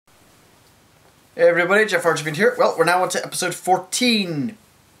Hey everybody, JaffaArchfiend here. Well, we're now on to episode 14,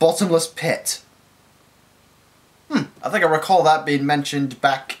 Bottomless Pit. I think I recall that being mentioned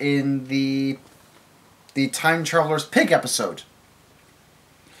back in the Time Traveler's Pig episode.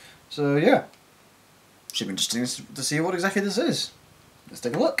 So yeah, should be interesting to see what exactly this is. Let's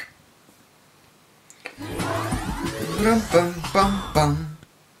take a look. Bum, bum, bum, bum.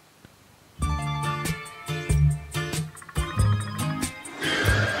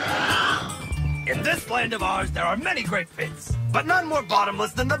 In this land of ours, there are many great pits, but none more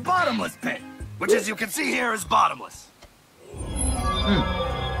bottomless than the Bottomless Pit, which, as you can see here, is bottomless.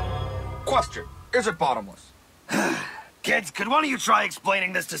 Question, is it bottomless? Kids, could one of you try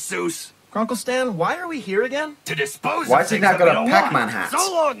explaining this to Seuss? Uncle Stan, why are we here again? To dispose Why of has he things not that got we a don't Pac-Man want. hat?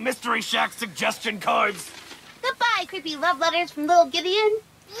 So long, Mystery Shack suggestion cards. Goodbye, creepy love letters from little Gideon.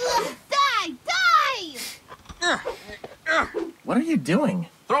 Ugh, die! Die! What are you doing?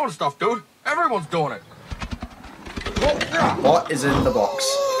 Throwing stuff, dude. Everyone's doing it. What is in the box?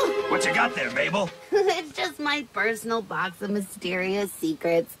 What you got there, Mabel? It's just my personal box of mysterious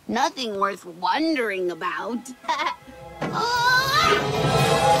secrets. Nothing worth wondering about. Oh!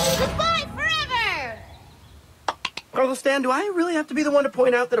 Goodbye forever! Uncle Stan, do I really have to be the one to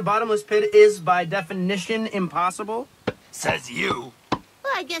point out that a bottomless pit is, by definition, impossible? Says you.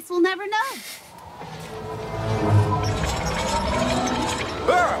 Well, I guess we'll never know.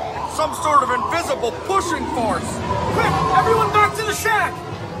 There! Some sort of invisible pushing force! Quick! Everyone back to the shack!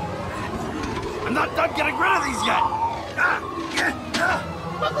 I'm not done getting rid of these yet.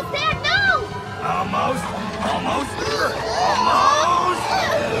 Uncle Stan, no! Almost.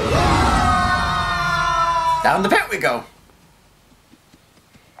 Down the pit we go.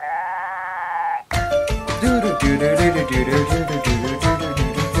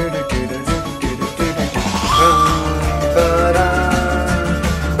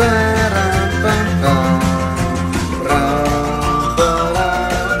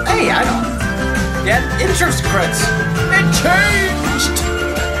 Hey, I know. Get intro credits. It changed.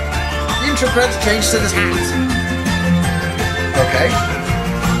 The intro credits changed to this hat. Okay.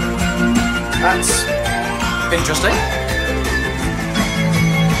 That's interesting.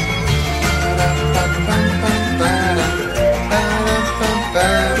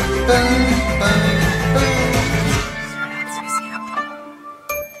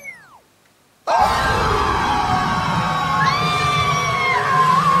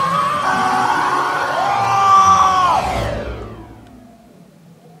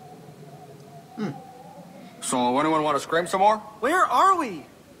 So, anyone want to scream some more? Where are we?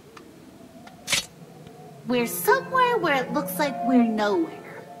 We're somewhere where it looks like we're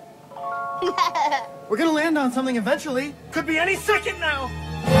nowhere. We're gonna land on something eventually. Could be any second now.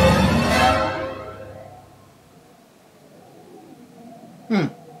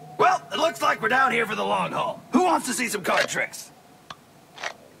 Well, it looks like we're down here for the long haul. Who wants to see some card tricks?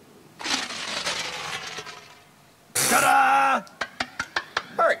 Ta-da!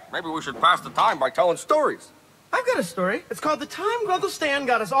 Hey, maybe we should pass the time by telling stories. I've got a story. It's called The Time Uncle Stan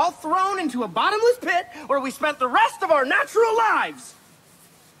Got Us All Thrown into a Bottomless Pit where we spent the rest of our natural lives.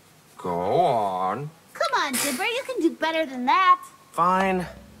 Go on. Come on, Dipper, you can do better than that. Fine.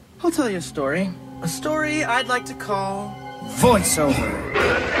 I'll tell you a story. A story I'd like to call Voiceover.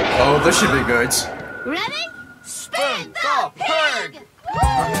 Oh, this should be good. Ready? Spin the pig!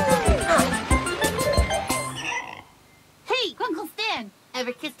 Hey, Uncle Stan,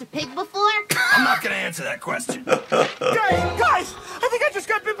 ever kissed a pig before? I'm not gonna answer that question. Guys, I think I just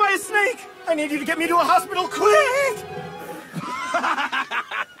got bit by a snake. I need you to get me to a hospital quick.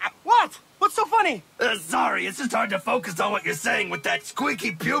 What? What's so funny? Sorry, it's just hard to focus on what you're saying with that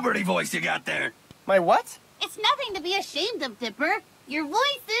squeaky puberty voice you got there. My what? It's nothing to be ashamed of, Dipper. Your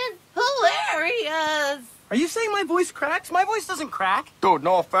voice is hilarious. Are you saying my voice cracks? My voice doesn't crack. Dude,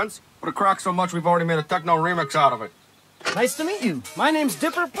 no offense, but it cracks so much we've already made a techno remix out of it. Nice to meet you. My name's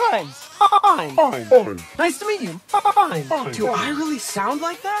Dipper Pines. Fine. Nice to meet you. Fine. Do I really sound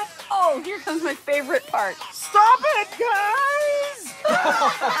like that? Oh, here comes my favorite part. Stop it, guys!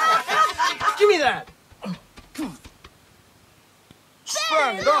 Give me that.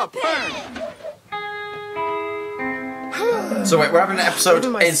 Spin the pig! So wait, we're having an episode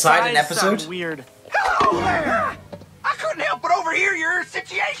Even my inside an size episode? sound weird. Hello there! I couldn't help but overhear your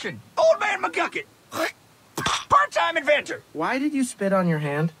situation. Old man McGucket. Part-time inventor. Why did you spit on your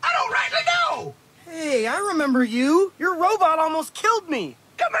hand? I don't rightly know. Hey, I remember you. Your robot almost killed me.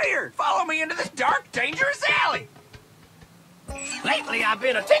 Come here. Follow me into this dark, dangerous alley. Lately, I've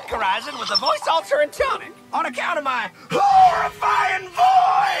been a tinkerizing with the voice altering tonic on account of my horrifying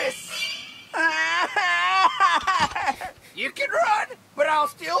voice. You can run, but I'll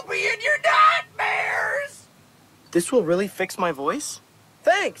still be in your nightmares. This will really fix my voice?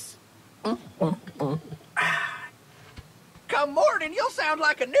 Thanks! Come morning, you'll sound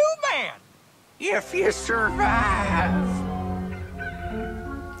like a new man. If you survive.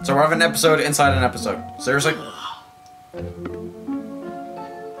 So we're having an episode inside an episode. Seriously?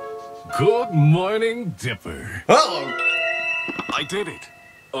 Good morning, Dipper. Uh-oh! I did it.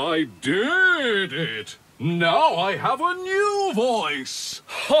 I did it. Now I have a new voice.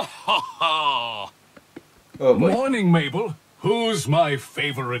 Ha ha ha. Oh boy. Morning, Mabel. Who's my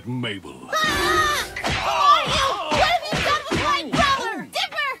favorite Mabel? What have you done with my brother?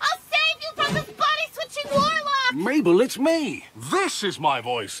 Dipper, I'll save you from this body-switching warlock! Mabel, it's me. This is my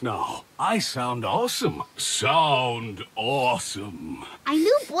voice now. I sound awesome. Sound awesome. I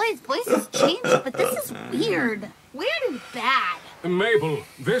knew boys' voices changed, but this is weird. Weird and bad. Mabel,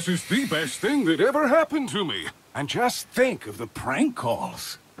 this is the best thing that ever happened to me. And just think of the prank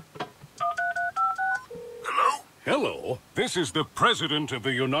calls. Hello? Hello, this is the President of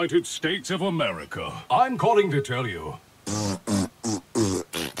the United States of America. I'm calling to tell you.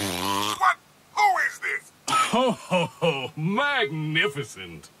 What? Who is this? Ho ho ho,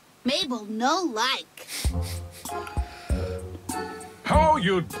 magnificent. Mabel, no like. How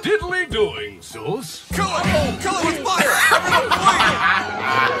you diddly doing, Sus? Kill him! Kill him with fire! Everyone flee!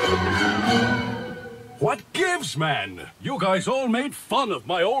 What gives, man? You guys all made fun of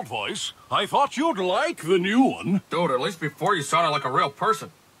my old voice. I thought you'd like the new one. Dude, at least before you sounded like a real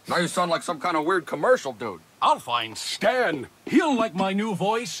person. Now you sound like some kind of weird commercial dude. I'll find Stan. He'll like my new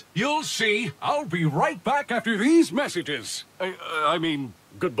voice. You'll see. I'll be right back after these messages. I mean,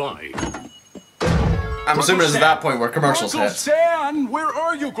 goodbye. I'm assuming it's at that point where commercials Grunkle hit. Stan! Where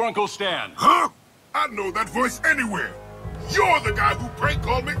are you, Grunkle Stan? Huh? I know that voice anywhere. You're the guy who prank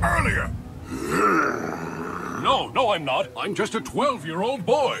called me earlier. No, I'm not. I'm just a 12-year-old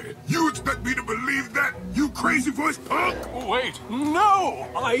boy. You expect me to believe that, you crazy voice punk? Wait, no!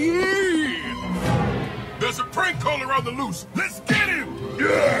 There's a prank caller on the loose. Let's get him!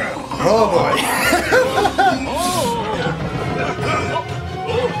 Yeah! Oh boy.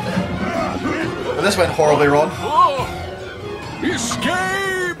 This went horribly wrong.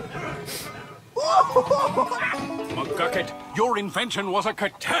 Escape! McGucket, your invention was a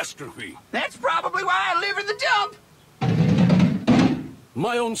catastrophe. That's probably why I live in the dump.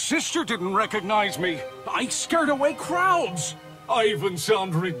 My own sister didn't recognize me. I scared away crowds. I even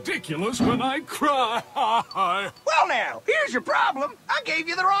sound ridiculous when I cry. Well now, here's your problem. I gave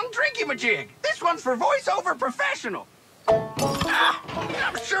you the wrong drinky-majig. This one's for voiceover professional.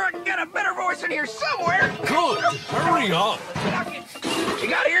 I'm sure I can get a better voice in here somewhere. Good. Hurry up. You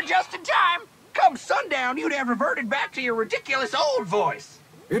got here just in time. Come sundown, you'd have reverted back to your ridiculous old voice.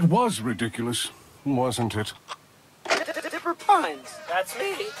 It was ridiculous, wasn't it? Dipper Pines, that's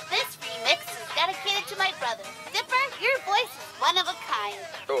me. This remix is dedicated to my brother. Dipper, your voice is one of a kind.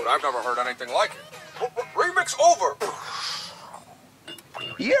 Dude, I've never heard anything like it. Remix over!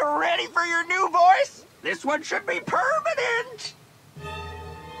 You ready for your new voice? This one should be permanent.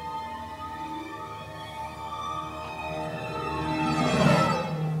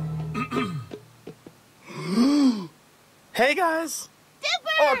 Hey, guys.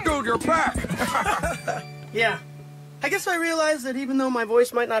 Dipper! Oh, dude, you're back! Yeah. I guess I realized that even though my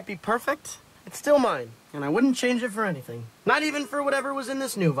voice might not be perfect, it's still mine, and I wouldn't change it for anything. Not even for whatever was in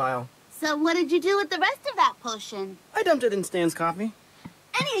this new vial. So what did you do with the rest of that potion? I dumped it in Stan's coffee.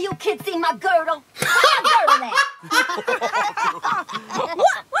 Any of you kids seen my girdle? Where's my girdle at?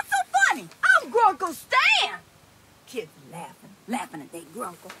 What? What's so funny? I'm Grunkle Stan. Kids laughing at that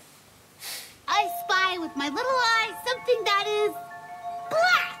Grunkle. I spy with my little eye something that is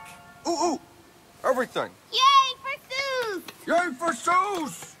black. Ooh, everything. Yay for Suze! Yay for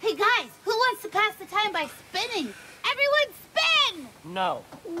Suze! Hey guys, who wants to pass the time by spinning? Everyone spin! No.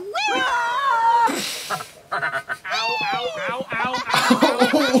 Woo!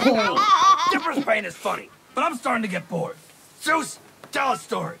 Dipper's pain is funny, but I'm starting to get bored. Zeus, tell a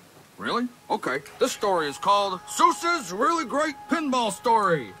story. Really? Okay. This story is called Seuss's Really Great Pinball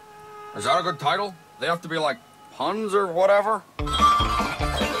Story. Is that a good title? They have to be like puns or whatever?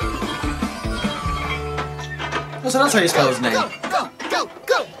 So that's how you spell his name. Go!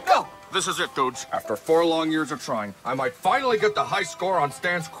 This is it, dudes. After 4 long years of trying, I might finally get the high score on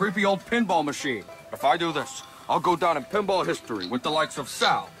Stan's creepy old pinball machine. If I do this, I'll go down in pinball history with the likes of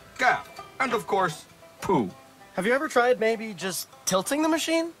Sal, Gaff, and of course, Pooh. Have you ever tried maybe just tilting the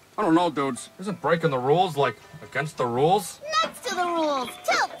machine? I don't know, dudes. Isn't breaking the rules, like, against the rules? Nuts to the rules!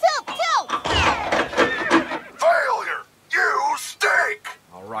 Tilt! Failure! You stink!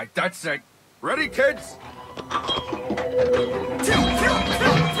 All right, that's it. Ready, kids? Quit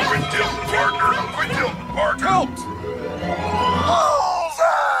tilt, partner! Quit tilt, partner! Tilt!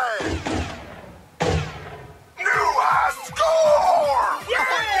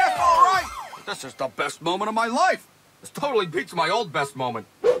 best moment of my life. This totally beats my old best moment.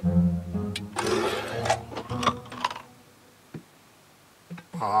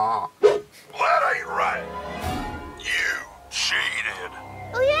 Well, that ain't right. You cheated.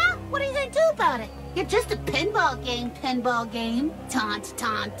 Oh yeah? What are you gonna do about it? You're just a pinball game. Taunt,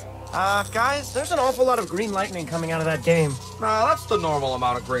 taunt. Guys, there's an awful lot of green lightning coming out of that game. Nah, that's the normal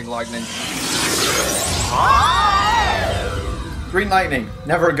amount of green lightning. Green lightning,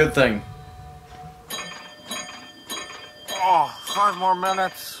 never a good thing. Oh, 5 more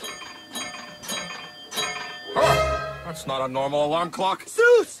minutes. Huh, that's not a normal alarm clock.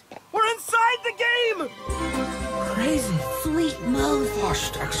 Zeus! We're inside the game! Crazy. Sweet Moses.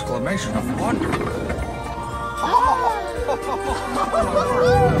 Flushed exclamation of wonder. Awesome! Boing, boing,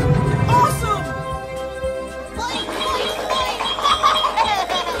 boing.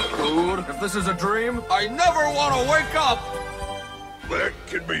 Dude, if this is a dream, I never want to wake up. That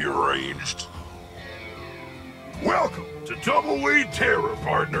can be arranged. Welcome to Tumbleweed Terror,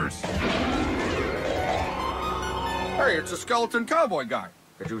 partners. Hey, it's a skeleton cowboy guy.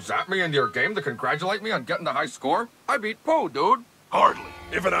 Did you zap me into your game to congratulate me on getting the high score? I beat Pooh, dude. Hardly.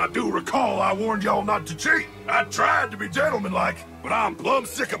 If I do recall, I warned y'all not to cheat. I tried to be gentlemanlike, but I'm plumb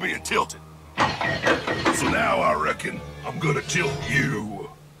sick of being tilted. So now I reckon I'm gonna tilt you.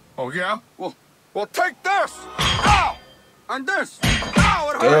 Oh, yeah? Well, take this! Ow! And this! Ow,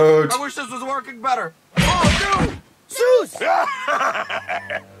 it hurts! Dude. I wish this was working better. Oh, dude! Zeus!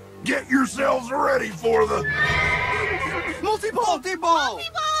 Get yourselves ready for the... Multi-ball! Multi-ball!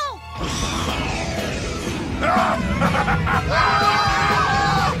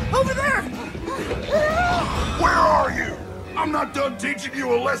 Over there! Where are you? I'm not done teaching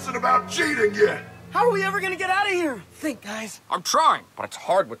you a lesson about cheating yet. How are we ever gonna get out of here? Think, guys. I'm trying, but it's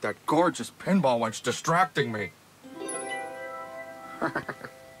hard with that gorgeous pinball wench distracting me.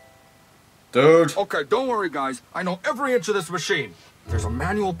 Dude. Okay, don't worry, guys. I know every inch of this machine. There's a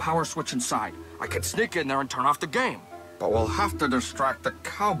manual power switch inside. I can sneak in there and turn off the game. But we'll have to distract the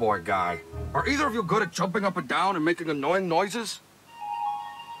cowboy guy. Are either of you good at jumping up and down and making annoying noises?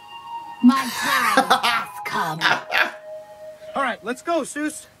 My time has come. All right, let's go,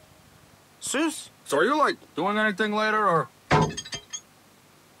 Zeus. Zeus? So are you, like, doing anything later, or...?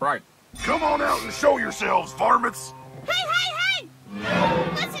 Right. Come on out and show yourselves, varmints. Hey!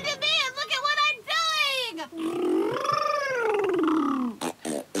 Listen to me and look at what I'm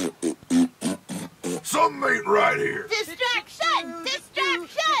doing! Something ain't right here. Distraction!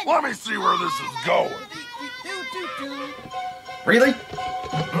 Let me see where this is going. Really?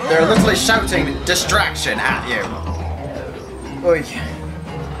 They're literally shouting distraction at you. Oy.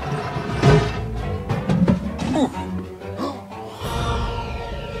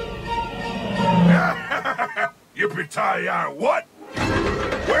 Yippee-ki-yay, what?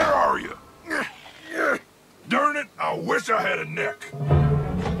 Where are you? Darn it, I wish I had a neck.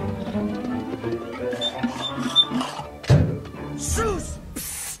 Zeus!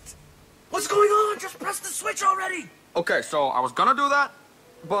 Psst. What's going on? Just press the switch already! Okay, so I was gonna do that,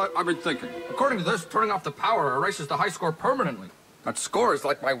 but I've been thinking. According to this, turning off the power erases the high score permanently. That score is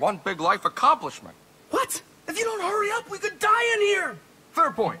like my one big life accomplishment. What? If you don't hurry up, we could die in here!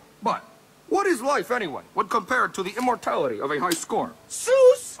 Fair point, but what is life anyway, when compared to the immortality of a high score?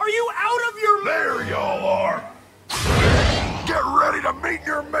 Zeus! Are you out of your... There y'all are. Get ready to meet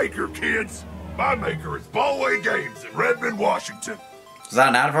your maker, kids. My maker is Ballway Games in Redmond, Washington. Is that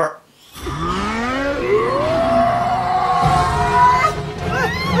an advert?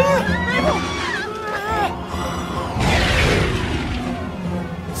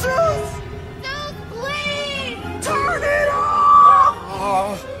 Zeus! Zeus, please! Turn it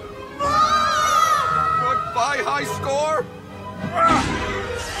off! Goodbye, high score!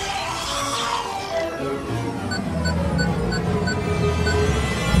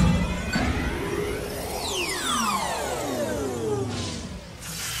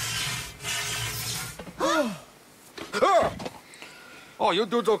 Oh, you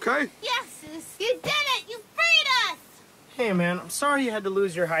dudes okay? Yes, Zeus, you did it! You freed us! Hey, man, I'm sorry you had to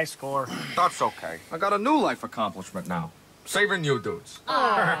lose your high score. That's okay. I got a new life accomplishment now. Saving you dudes.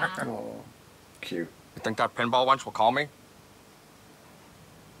 Oh, cute. You think that pinball wench will call me?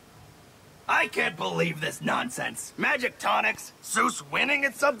 I can't believe this nonsense. Magic tonics? Zeus winning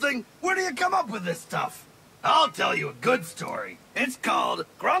at something? Where do you come up with this stuff? I'll tell you a good story. It's called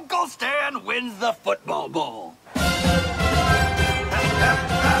Grunkle Stan Wins the Football Bowl.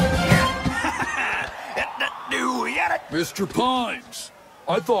 Mr. Pines,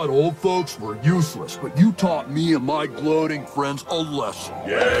 I thought old folks were useless, but you taught me and my gloating friends a lesson.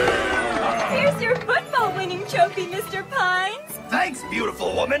 Here's your football winning trophy, Mr. Pines. Thanks,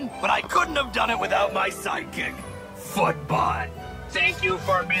 beautiful woman, but I couldn't have done it without my sidekick, Footbot. Thank you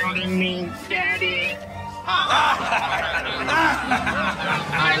for building me, Daddy. I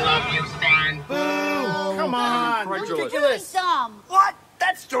love you, Stan. Boo! Come on. Ridiculous. Dumb. What?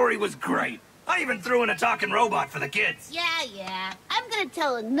 That story was great. I even threw in a talking robot for the kids. Yeah. I'm gonna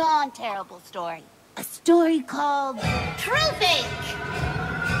tell a non-terrible story. A story called Truthing.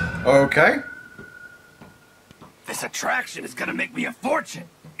 Okay. This attraction is gonna make me a fortune.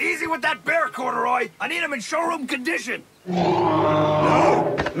 Easy with that bear, Corduroy. I need him in showroom condition.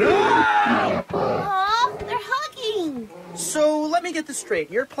 Aw, they're hugging. So let me get this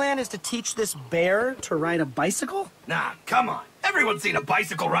straight. Your plan is to teach this bear to ride a bicycle? Nah, come on. Everyone's seen a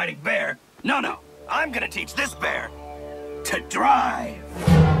bicycle riding bear. No. I'm gonna teach this bear to drive.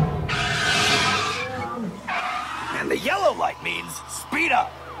 And the yellow light means speed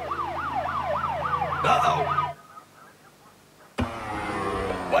up. Uh-oh.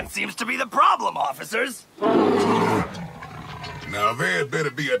 What seems to be the problem, officers? Now, there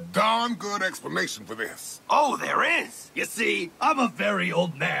better be a darn good explanation for this. Oh, there is. You see, I'm a very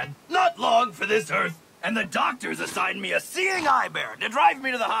old man, not long for this earth, and the doctors assigned me a seeing eye bear to drive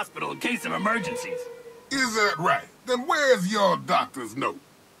me to the hospital in case of emergencies. Is that right? Then where's your doctor's note?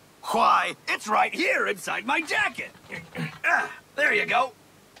 Why, it's right here inside my jacket. There you go.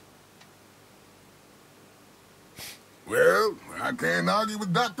 Well, I can't argue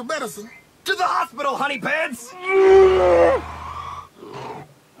with Dr. Medicine. To the hospital, honey pants!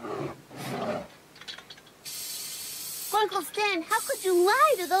 Uncle Stan, how could you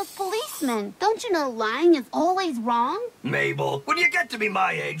lie to those policemen? Don't you know lying is always wrong? Mabel, when you get to be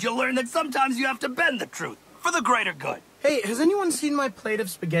my age, you'll learn that sometimes you have to bend the truth for the greater good. Hey, has anyone seen my plate of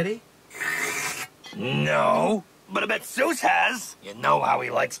spaghetti? No, but I bet Seuss has. You know how he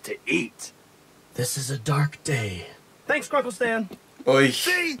likes to eat. This is a dark day. Thanks, Grunkle Stan. Oi.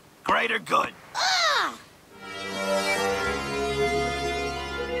 See? Greater good. Ah!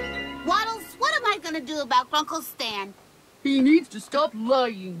 Waddles, what am I gonna do about Grunkle Stan? He needs to stop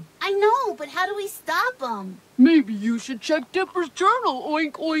lying. I know, but how do we stop him? Maybe you should check Dipper's journal,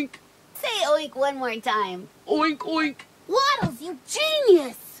 oink oink. Say oink one more time. Oink oink. Waddles, you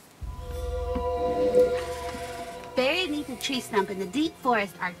genius! Buried beneath a tree stump in the deep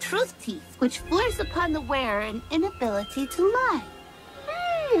forest are truth teeth, which force upon the wearer an inability to lie.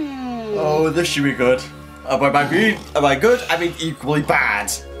 Oh, this should be good. By good, I mean equally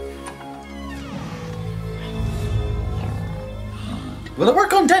bad. Will it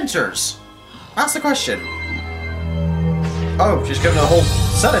work on dentures? That's the question. Oh, she's given a whole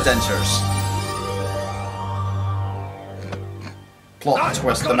set of dentures. Plot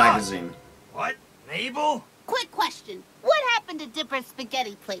twist the magazine. What? Mabel? Quick question. What happened to Dipper's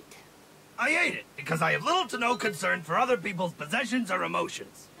spaghetti plate? I ate it because I have little to no concern for other people's possessions or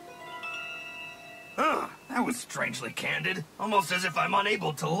emotions. That was strangely candid. Almost as if I'm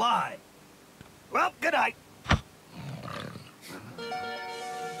unable to lie. Well, good night.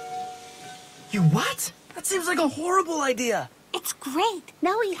 You what? That seems like a horrible idea. It's great.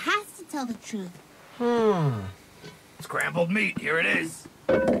 Now he has to tell the truth. Scrambled meat, here it is.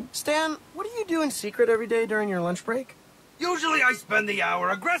 Stan, what do you do in secret every day during your lunch break? Usually I spend the hour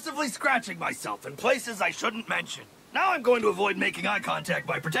aggressively scratching myself in places I shouldn't mention. Now I'm going to avoid making eye contact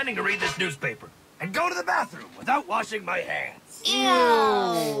by pretending to read this newspaper. And go to the bathroom without washing my hands.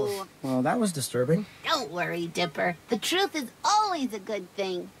 Ew. Well, that was disturbing. Don't worry, Dipper. The truth is always a good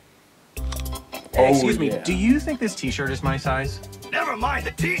thing. Excuse me, do you think this t-shirt is my size? Never mind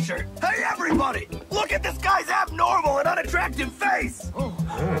the t-shirt. Hey, everybody! Look at this guy's abnormal and unattractive face!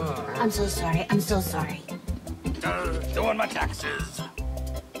 I'm so sorry. I'm so sorry. Doing my taxes.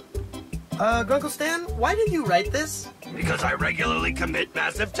 Grunkle Stan, why did you write this? Because I regularly commit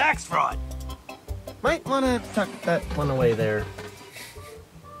massive tax fraud. Might want to tuck that one away there.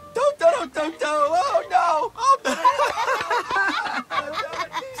 Oh no!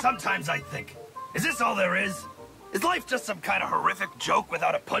 Sometimes I think, is this all there is? Is life just some kind of horrific joke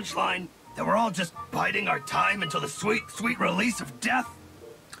without a punchline? That we're all just biding our time until the sweet, sweet release of death?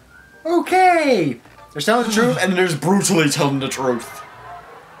 Okay! There's telling the truth, and then there's brutally telling the truth.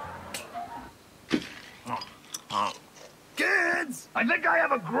 Kids! I think I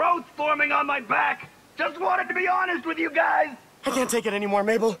have a growth forming on my back. Just wanted to be honest with you guys. I can't take it anymore,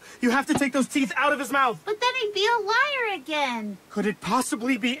 Mabel. You have to take those teeth out of his mouth. But then he'd be a liar again. Could it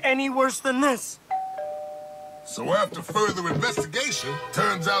possibly be any worse than this? So after further investigation,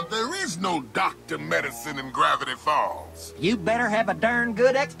 turns out there is no Dr. Medicine in Gravity Falls. You better have a darn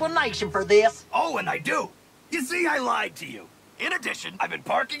good explanation for this. Oh, and I do. You see, I lied to you. In addition, I've been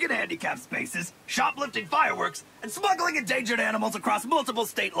parking in handicapped spaces, shoplifting fireworks, and smuggling endangered animals across multiple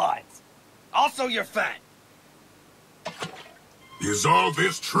state lines. Also, you're fat. Is all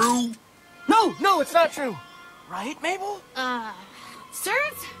this true? No, it's not true. Right, Mabel?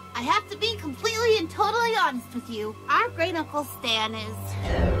 Sirs, I have to be completely and totally honest with you. Our great Uncle Stan is...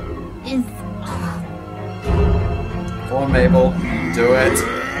 Come on, Mabel. Do it.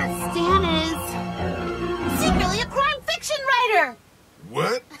 Stan is... secretly a crime fiction writer!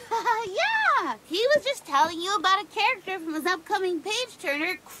 What? Yeah! He was just telling you about a character from his upcoming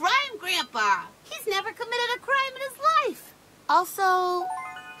page-turner, Crime Grandpa. He's never committed a crime in his life. Also,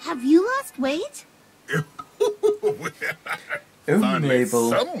 have you lost weight? Finally, Mabel.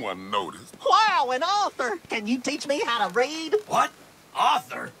 someone noticed. Wow, an author! Can you teach me how to read? What?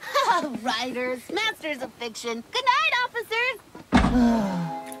 Author? Writers, masters of fiction. Good night, officers!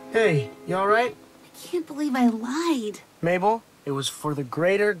 Hey, you alright? I can't believe I lied. Mabel, it was for the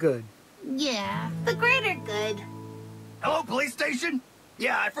greater good. Yeah, the greater good. Hello, police station?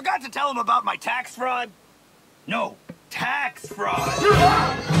 Yeah, I forgot to tell him about my tax fraud. No, tax fraud.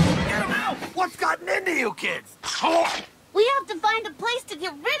 Get him out! What's gotten into you kids? We have to find a place to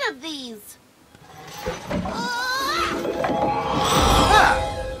get rid of these.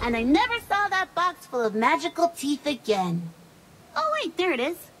 And I never saw that box full of magical teeth again. Oh, wait, there it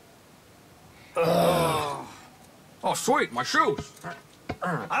is. Oh, sweet, my shoes.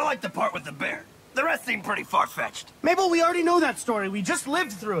 I like the part with the bear. The rest seem pretty far-fetched. Mabel, we already know that story. We just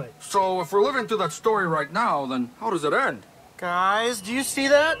lived through it. So if we're living through that story right now, then how does it end? Guys, do you see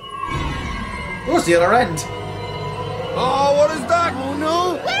that? What's the other end? Oh, what is that? Oh,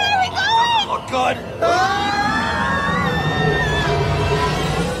 no. Where are we going? Oh, good.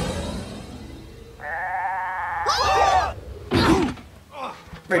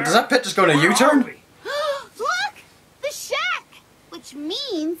 Wait, does that pit just go in a U-turn? Look! The shack! Which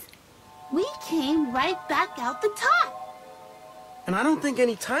means we came right back out the top. And I don't think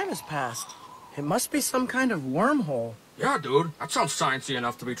any time has passed. It must be some kind of wormhole. Yeah, dude. That sounds sciencey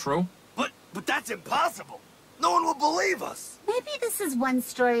enough to be true. But that's impossible. No one will believe us. Maybe this is one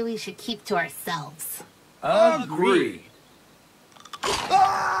story we should keep to ourselves. Agreed.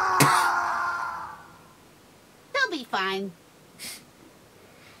 They'll be fine.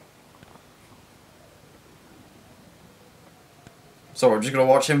 So we're just gonna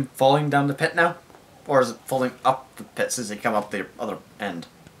watch him falling down the pit now? Or is it falling up the pit since he come up the other end?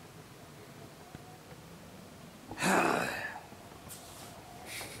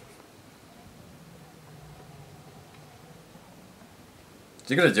 Is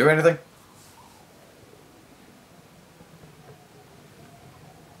he gonna do anything?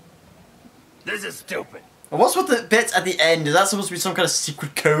 This is stupid. And what's with the bit at the end? Is that supposed to be some kind of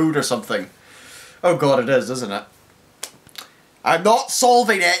secret code or something? Oh god, it is, isn't it? I'm not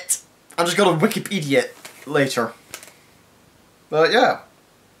solving it! I'm just gonna Wikipedia it later. But yeah.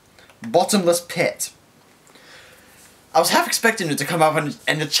 Bottomless Pit. I was half expecting it to come out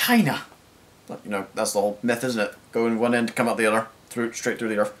in China. But, you know, that's the whole myth, isn't it? Go in one end, come out the other, straight through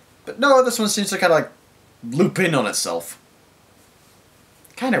the earth. But no, this one seems to kind of like loop in on itself.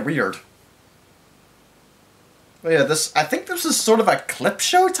 Kind of weird. But yeah, I think this is sort of a clip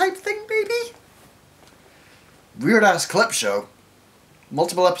show type thing, maybe? Weird ass clip show.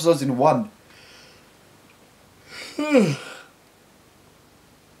 Multiple episodes in one. I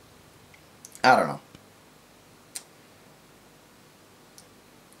don't know.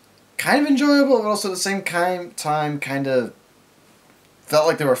 Kind of enjoyable, but also at the same time kind of felt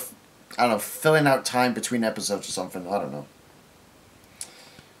like they were, I don't know, filling out time between episodes or something. I don't know.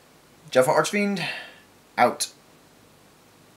 JaffaArchfiend, out.